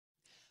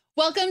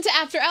Welcome to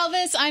After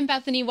Elvis. I'm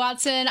Bethany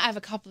Watson. I have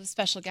a couple of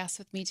special guests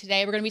with me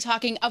today. We're going to be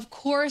talking, of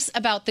course,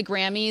 about the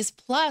Grammys.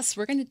 Plus,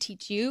 we're going to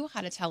teach you how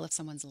to tell if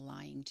someone's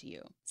lying to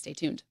you. Stay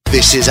tuned.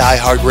 This is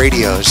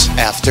iHeartRadio's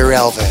After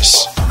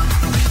Elvis.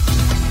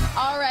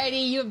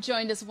 Alrighty, you have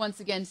joined us once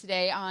again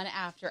today on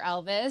After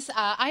Elvis.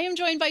 I am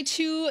joined by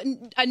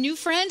a new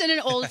friend and an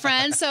old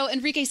friend. So,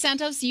 Enrique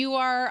Santos, you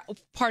are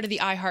part of the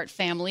iHeart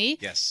family.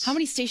 Yes. How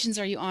many stations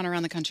are you on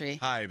around the country?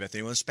 Hi,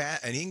 Bethany. Well,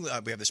 in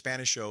England, we have the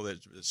Spanish show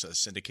that's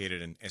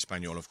syndicated in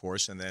Espanol, of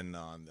course, and then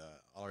on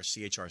all our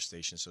CHR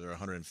stations. So there are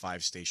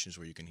 105 stations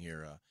where you can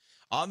hear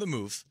On the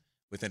Move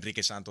with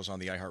Enrique Santos on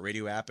the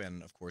iHeartRadio app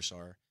and, of course,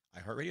 our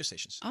iHeartRadio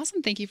stations.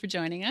 Awesome. Thank you for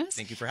joining us.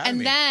 Thank you for having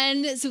me.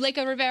 And then,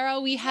 Zuleika Rivera,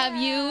 we have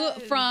you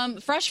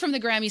fresh from the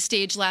Grammy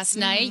stage last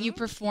night. You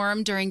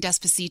performed during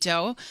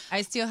Despacito.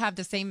 I still have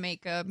the same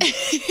makeup, the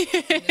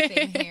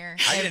same hair.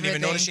 I didn't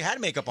even notice she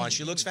had makeup on.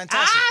 She looks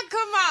fantastic.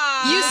 Come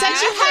on. You said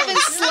you haven't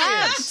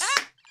slept.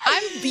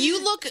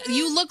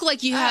 You look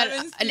like you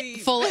had a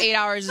full 8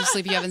 hours of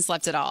sleep. You haven't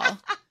slept at all.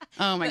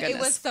 Oh my goodness. It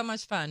was so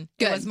much fun.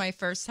 Good. It was my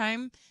first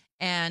time.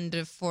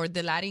 And for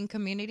the Latin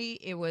community,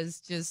 it was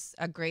just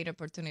a great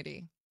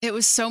opportunity. It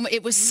was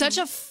such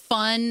a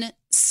fun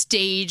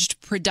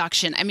staged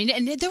production. I mean,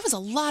 and there was a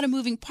lot of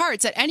moving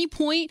parts at any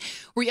point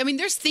where,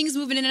 there's things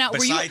moving in and out.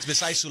 Besides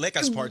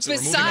Zuleika's parts that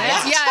were moving a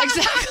lot. Yeah,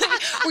 exactly.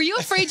 Were you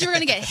afraid you were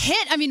going to get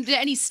hit? I mean, did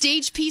any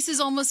stage pieces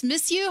almost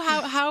miss you?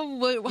 How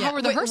were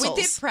the rehearsals?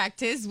 We did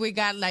practice. We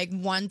got like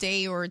 1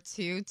 day or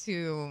two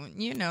to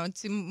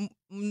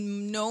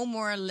know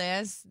more or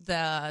less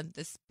the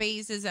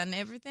spaces and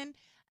everything.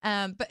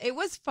 But it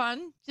was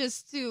fun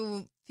just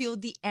to feel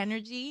the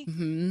energy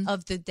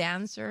of the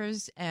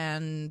dancers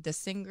and the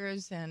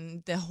singers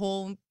and the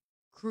whole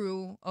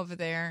crew over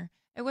there.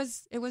 It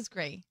was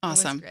great.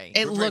 Awesome. It was great.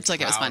 It looked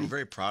like it was fun. We're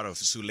very proud of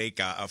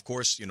Zuleika. Of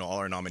course, all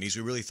our nominees.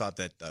 We really thought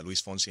that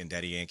Luis Fonsi and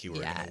Daddy Yankee were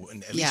going to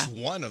win at least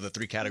one of the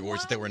three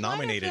categories that they were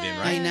nominated in,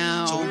 right? I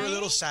know. So we were a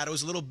little sad. It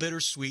was a little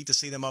bittersweet to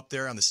see them up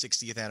there on the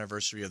 60th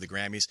anniversary of the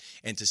Grammys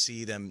and to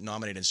see them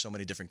nominated in so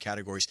many different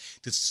categories.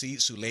 To see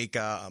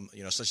Zuleika,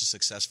 such a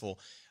successful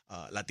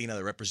Latina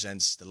that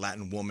represents the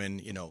Latin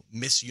woman,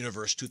 Miss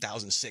Universe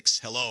 2006.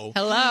 Hello.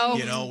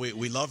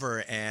 We love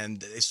her,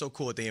 and it's so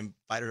cool that they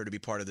invited her to be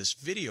part of this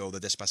video,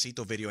 the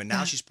Despacito video, and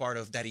now she's part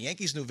of Daddy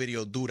Yankee's new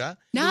video, Dura.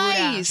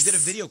 Nice. She did a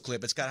video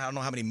clip. It's got I don't know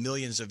how many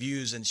millions of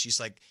views, and she's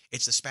like,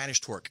 it's the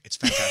Spanish twerk. It's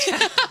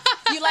fantastic.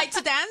 You like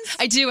to dance?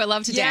 I do. I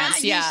love to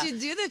dance. Yeah. You should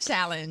do the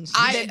challenge.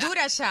 The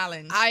Dura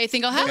challenge. I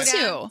think I'll have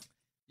to.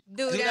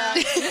 Dura. You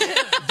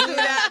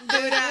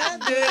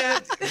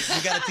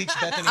got to teach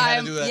Bethany how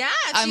to do that. Yeah,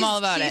 I'm all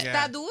about it. She's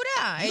está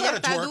dura. You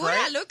got to twerk, dura.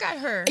 right? Look at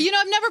her.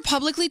 I've never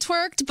publicly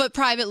twerked, but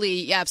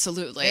privately,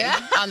 absolutely,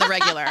 on the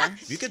regular.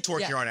 You could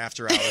twerk here on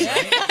After Hours,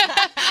 right?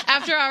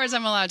 After hours,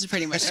 I'm allowed to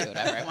pretty much do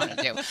whatever I want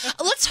to do.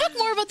 Let's talk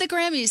more about the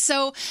Grammys.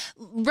 So,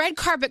 red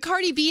carpet.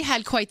 Cardi B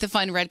had quite the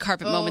fun red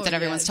carpet moment that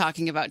everyone's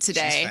talking about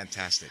today. She's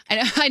fantastic.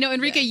 I know,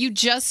 Enrique, you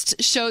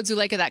just showed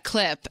Zuleika that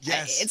clip.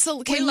 Yes.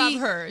 We love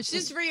her.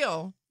 She's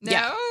real.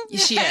 No? Yeah,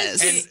 she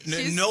is.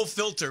 And no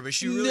filter, but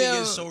she really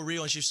is so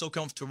real, and she's so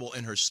comfortable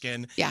in her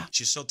skin. Yeah.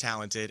 She's so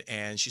talented,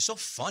 and she's so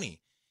funny.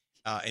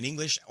 In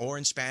English or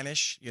in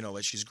Spanish,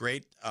 she's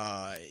great.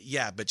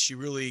 But she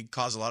really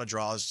caused a lot of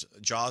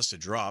jaws to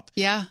drop.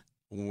 Yeah.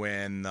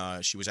 When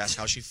she was asked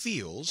how she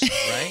feels,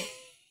 right?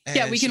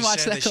 And we can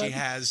watch that clip. She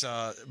has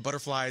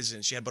butterflies,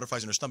 and she had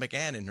butterflies in her stomach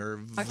and in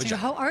her vagina.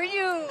 How are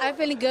you? I'm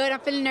feeling good.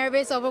 I'm feeling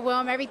nervous,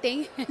 overwhelmed,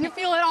 everything. You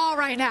feel it all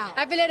right now.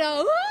 I feel it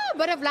all,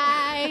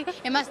 butterfly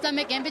in my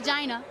stomach and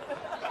vagina.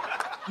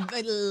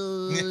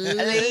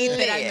 Literalmente.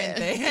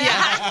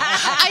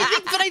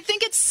 I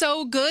think it's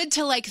so good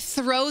to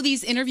throw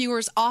these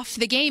interviewers off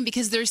the game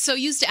because they're so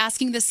used to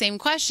asking the same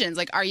questions.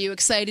 Like, are you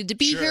excited to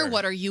be here?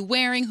 What are you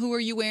wearing? Who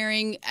are you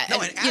wearing?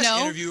 And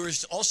as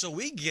interviewers, also,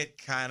 we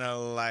get kind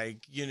of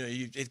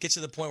it gets to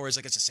the point where it's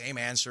the same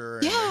answer.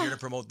 And we're here to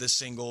promote this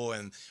single.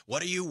 And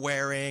what are you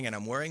wearing? And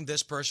I'm wearing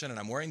this person and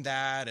I'm wearing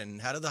that. And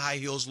how do the high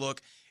heels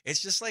look? It's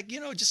just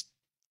just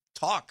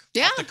talk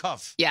off the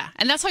cuff. Yeah,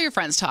 and that's how your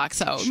friends talk,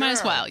 so might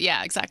as well.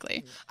 Yeah,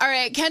 exactly. All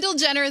right, Kendall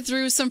Jenner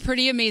threw some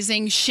pretty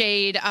amazing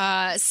shade.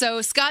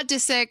 So Scott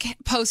Disick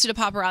posted a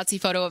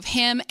paparazzi photo of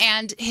him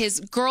and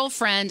his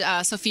girlfriend,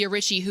 Sophia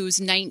Richie,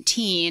 who's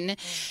 19.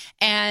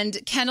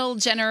 And Kendall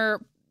Jenner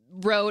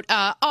wrote,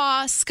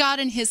 aw, Scott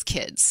and his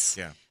kids.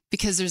 Yeah.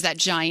 Because there's that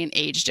giant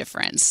age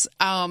difference.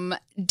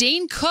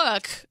 Dane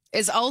Cook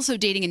is also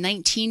dating a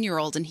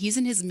 19-year-old, and he's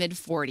in his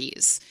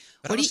mid-40s.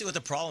 But I don't see what the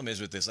problem is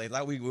with this.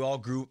 We all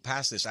grew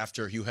past this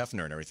after Hugh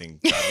Hefner and everything.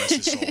 God rest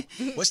his soul.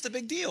 What's the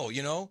big deal?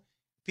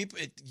 People,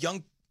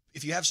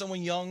 if you have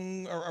someone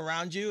young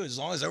around you, as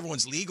long as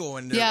everyone's legal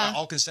and they're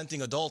all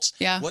consenting adults,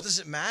 what does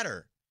it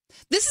matter?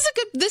 This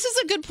is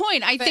a good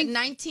point. I think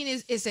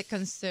 19 is it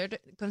considered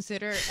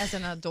as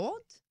an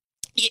adult?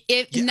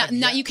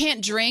 You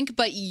can't drink,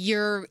 but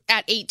you're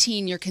at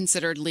 18. You're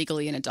considered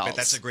legally an adult. But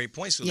that's a great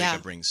point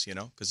Zuleika brings,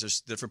 because there's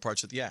different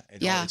parts of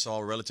it's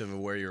all relative of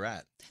where you're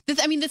at. The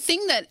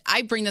thing that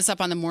I bring this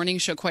up on the morning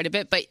show quite a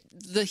bit, but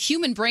the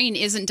human brain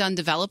isn't done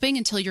developing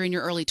until you're in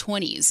your early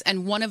 20s.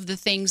 And one of the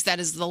things that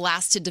is the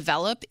last to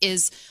develop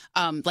is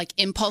like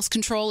impulse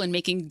control and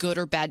making good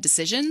or bad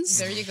decisions.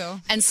 There you go.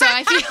 And so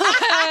I feel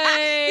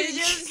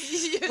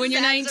like when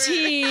you're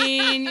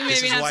 19, maybe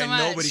This is not why so much.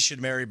 nobody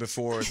should marry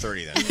before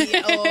 30 then.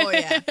 Oh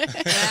yeah. But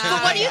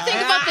what do you think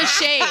about the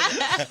shade?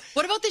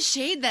 What about the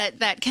shade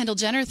that Kendall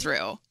Jenner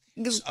threw?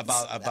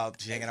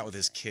 About hanging out with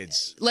his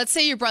kids. Let's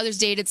say your brothers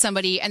dated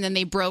somebody and then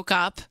they broke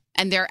up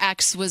and their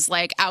ex was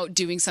like out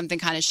doing something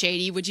kind of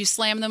shady. Would you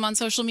slam them on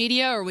social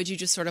media or would you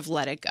just sort of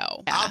let it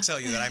go? I'll tell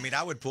you that. I mean,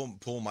 I would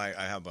pull my.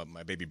 I have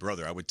my baby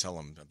brother. I would tell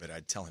him, but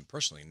I'd tell him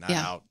personally, not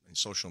out in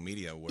social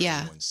media where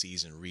everyone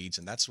sees and reads,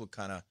 and that's what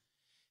kind of.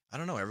 I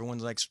don't know.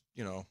 Everyone's like,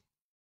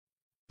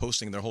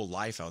 posting their whole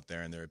life out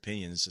there and their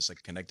opinions. It's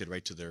like connected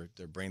right to their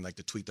brain, like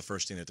to tweet the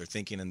first thing that they're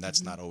thinking, and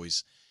that's not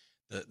always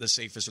the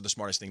safest or the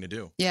smartest thing to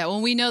do. Yeah,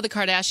 well, we know the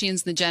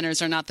Kardashians and the Jenners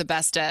are not the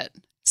best at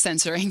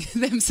censoring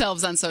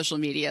themselves on social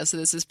media, so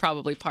this is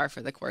probably par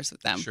for the course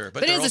with them. Sure,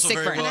 but it they're is a also sick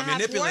very burn. well And I have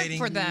manipulating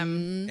worked for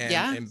them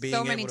and being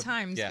so many able to-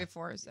 times yeah.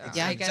 before. So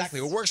Yeah, I guess Exactly.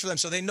 It works for them,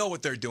 so they know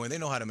what they're doing. They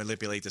know how to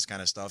manipulate this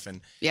kind of stuff and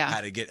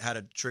how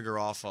to trigger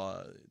off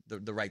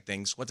the right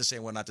things, what to say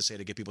and what not to say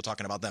to get people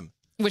talking about them.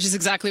 Which is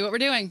exactly what we're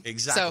doing.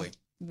 Exactly. So,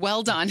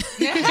 well done.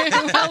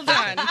 Well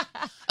done.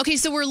 Okay,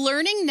 so we're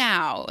learning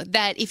now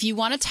that if you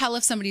want to tell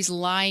if somebody's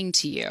lying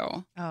to you,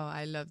 Oh,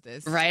 I love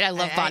this. right? I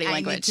love body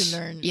language. I need to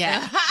learn.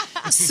 Yeah.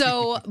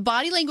 So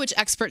body language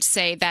experts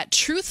say that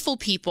truthful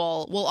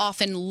people will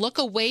often look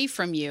away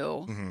from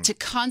you to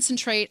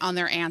concentrate on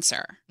their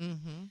answer.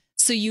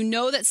 So you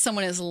know that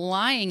someone is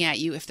lying at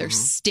you if they're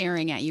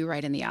staring at you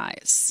right in the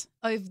eyes.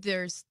 Oh, if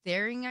they're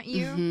staring at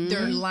you,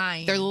 they're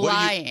lying. They're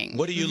lying.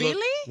 What do you look?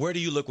 Really? Where do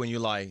you look when you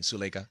lie,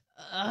 Zuleika?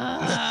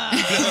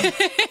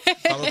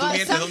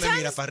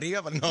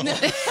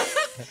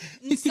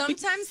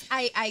 Sometimes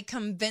I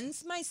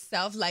convince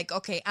myself like,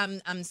 okay,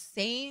 I'm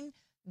saying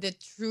the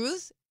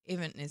truth,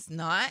 even it's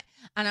not,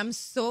 and I'm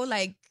so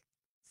like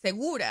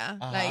segura,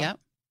 like Yep.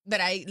 that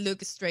I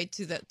look straight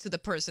to the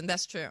person.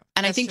 That's true.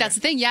 And I think that's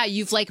the thing. Yeah,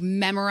 you've like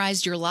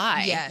memorized your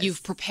lie. Yes.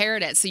 You've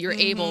prepared it. So you're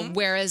able,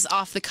 whereas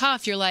off the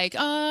cuff, you're like,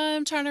 oh,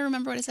 I'm trying to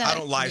remember what I said. I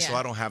don't lie, so Yeah.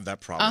 I don't have that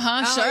problem.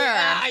 Sure.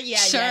 yeah,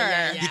 sure.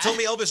 yeah. You told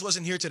me Elvis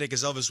wasn't here today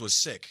because Elvis was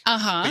sick.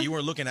 Uh-huh. But you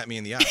weren't looking at me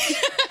in the eyes.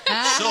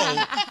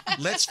 So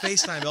let's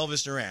FaceTime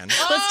Elvis Duran,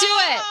 Let's do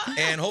it.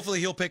 and hopefully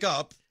he'll pick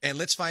up, and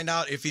let's find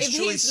out if he's If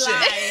truly he's sick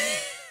lying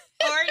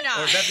or not.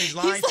 or if Bethany's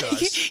lying to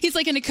us. He's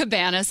like in a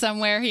cabana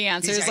somewhere. He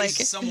answers He's like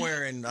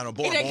somewhere in, I don't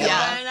know, Bora In a Bora,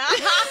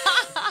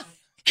 cabana.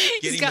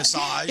 getting he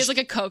massaged, has like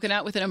a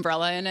coconut with an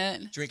umbrella in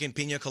it. drinking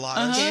pina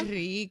coladas, Qué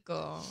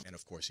rico. and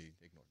of course he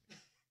ignored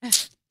me,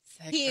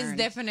 He is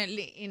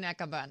definitely in a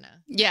cabana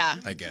Yeah.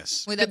 I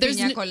guess. with But a there's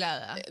pina n-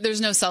 colada. There's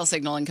no cell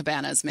signal in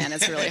cabanas, man.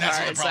 It's really That's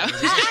hard. the problem.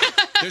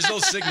 So. There's no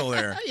signal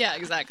there. Yeah,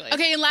 exactly.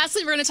 Okay, and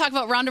lastly, we're going to talk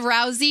about Ronda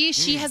Rousey.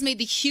 She has made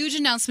the huge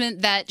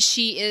announcement that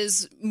she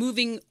is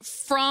moving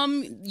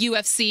from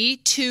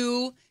UFC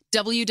to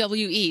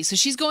WWE. So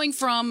she's going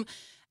from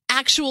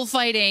actual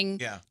fighting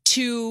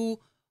to,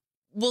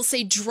 we'll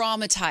say,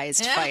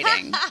 dramatized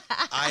fighting.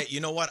 You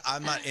know what?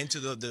 I'm not into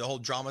the whole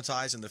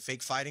dramatized and the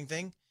fake fighting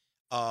thing.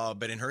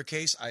 But in her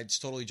case, it's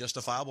totally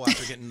justifiable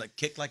after getting like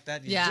kicked like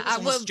that. Yeah,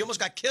 you almost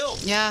got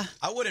killed. Yeah.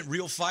 I wouldn't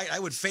real fight. I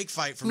would fake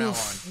fight from now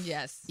on.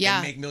 Yes. Yeah.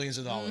 And make millions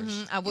of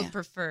dollars. I would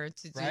prefer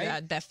to do Right?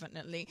 that,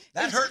 definitely.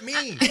 That hurt me.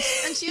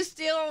 And she's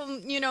still,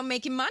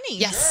 making money.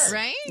 Yes. Sure.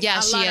 Right? Yeah,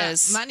 a she lot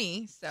is. Of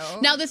money. So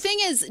Now, the thing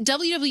is,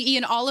 WWE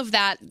and all of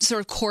that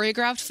sort of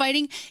choreographed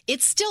fighting,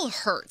 it still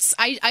hurts.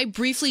 I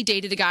briefly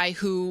dated a guy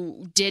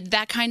who did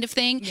that kind of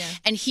thing,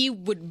 and he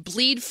would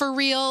bleed for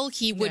real.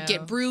 He would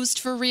get bruised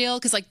for real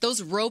because, like,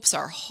 those ropes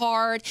are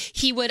hard.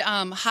 He would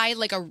hide,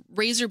 like, a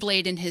razor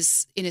blade in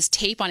his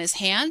tape on his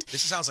hand.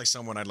 This sounds like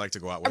someone I'd like to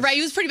go out with. Right,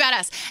 he was pretty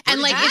badass.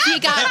 And, like, if he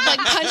got, like,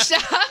 punched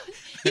out...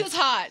 He was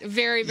hot.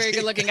 Very, very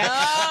good looking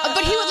guy.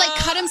 But he would, like,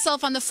 cut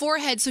himself on the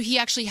forehead so he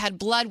actually had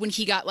blood when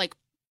he got, like,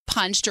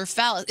 punched or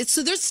fell.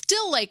 So there's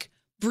still, like,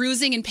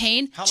 bruising and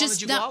pain. How long did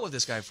you go out with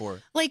this guy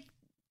for? Like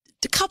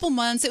a couple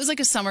months. It was like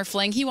a summer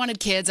fling. He wanted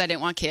kids. I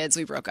didn't want kids.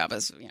 We broke up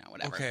as,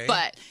 whatever. Okay.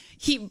 But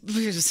he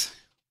was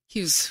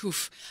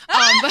oof.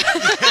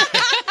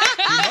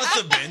 He must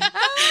have been.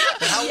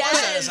 But how was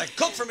that? It's like,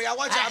 cook for me. I'm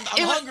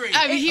hungry.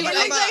 I mean,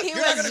 I'm like, he was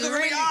you're not going to cook for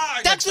me.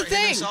 That's the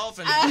thing. Himself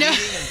and No. eating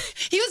and,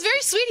 He was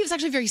very sweet. He was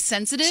actually very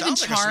sensitive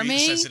sounds and like charming. a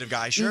sweet, sensitive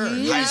guy. Sure.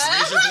 Nice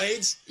razor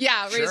blades.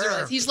 Yeah, razor Sure.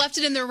 blades. He's left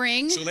it in the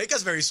ring.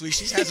 Zuleika's very sweet.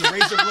 She has a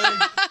razor blade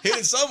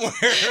hidden somewhere.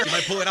 You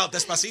might pull it out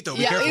despacito.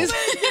 Be careful.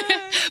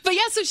 But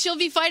yeah, so she'll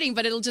be fighting,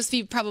 but it'll just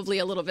be probably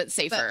a little bit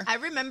safer. But I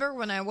remember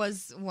when I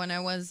was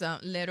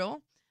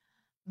little,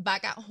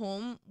 back at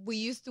home, we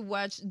used to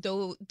watch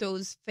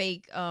those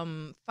fake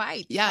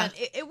fights. Yeah. And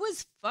it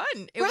was fun.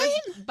 It Right?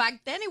 was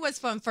back then. It was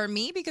fun for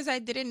me because I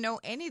didn't know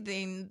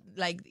anything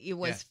like it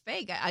was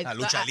fake. I La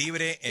lucha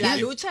libre. La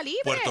lucha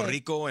libre. Puerto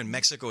Rico and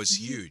Mexico is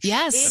huge.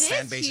 Yes. The It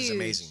fan is base is huge.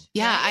 amazing.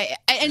 Yeah,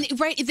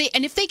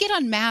 and if they get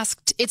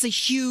unmasked, it's a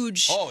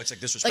huge it's like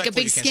disrespectful. like a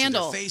big you can't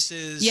scandal. See their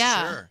faces.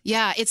 Yeah, Sure.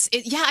 yeah.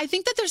 I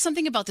think that there's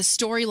something about the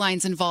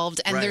storylines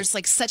involved, and Right. there's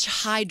like such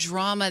high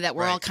drama that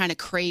we're all Right. kind of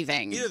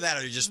craving. Either that,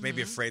 or you're just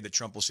maybe afraid that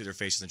Trump will see their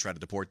faces and try to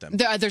deport them.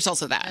 There's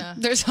also that.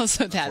 There's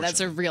also that. That's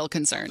a real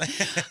concern.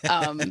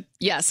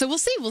 So we'll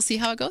see. We'll see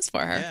how it goes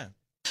for her. Yeah.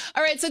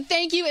 All right. So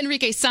thank you,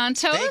 Enrique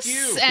Santos. Thank you.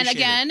 And Appreciate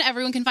again,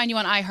 everyone can find you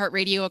on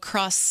iHeartRadio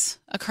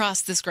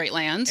across this great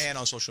land. And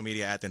on social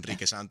media at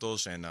Enrique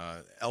Santos and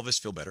Elvis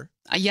Feel Better.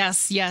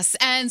 Yes.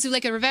 And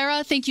Zuleika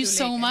Rivera, thank you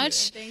so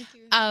much. Thank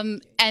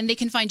you. And they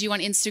can find you on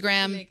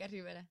Instagram. Zuleika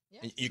Rivera.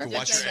 Yeah. You can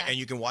watch her, and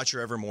you can watch her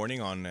every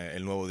morning on El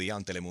Nuevo Día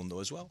on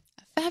Telemundo as well.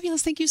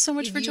 Fabulous. Thank you so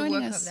much If for you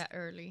joining woke us. up that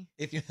early.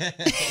 If you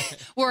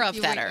We're up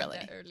you that wake up early.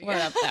 that early. We're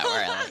up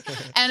that early.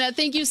 And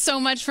thank you so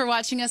much for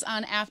watching us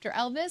on After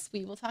Elvis.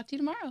 We will talk to you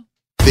tomorrow.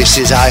 This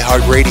is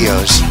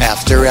iHeartRadio's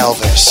After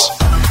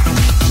Elvis.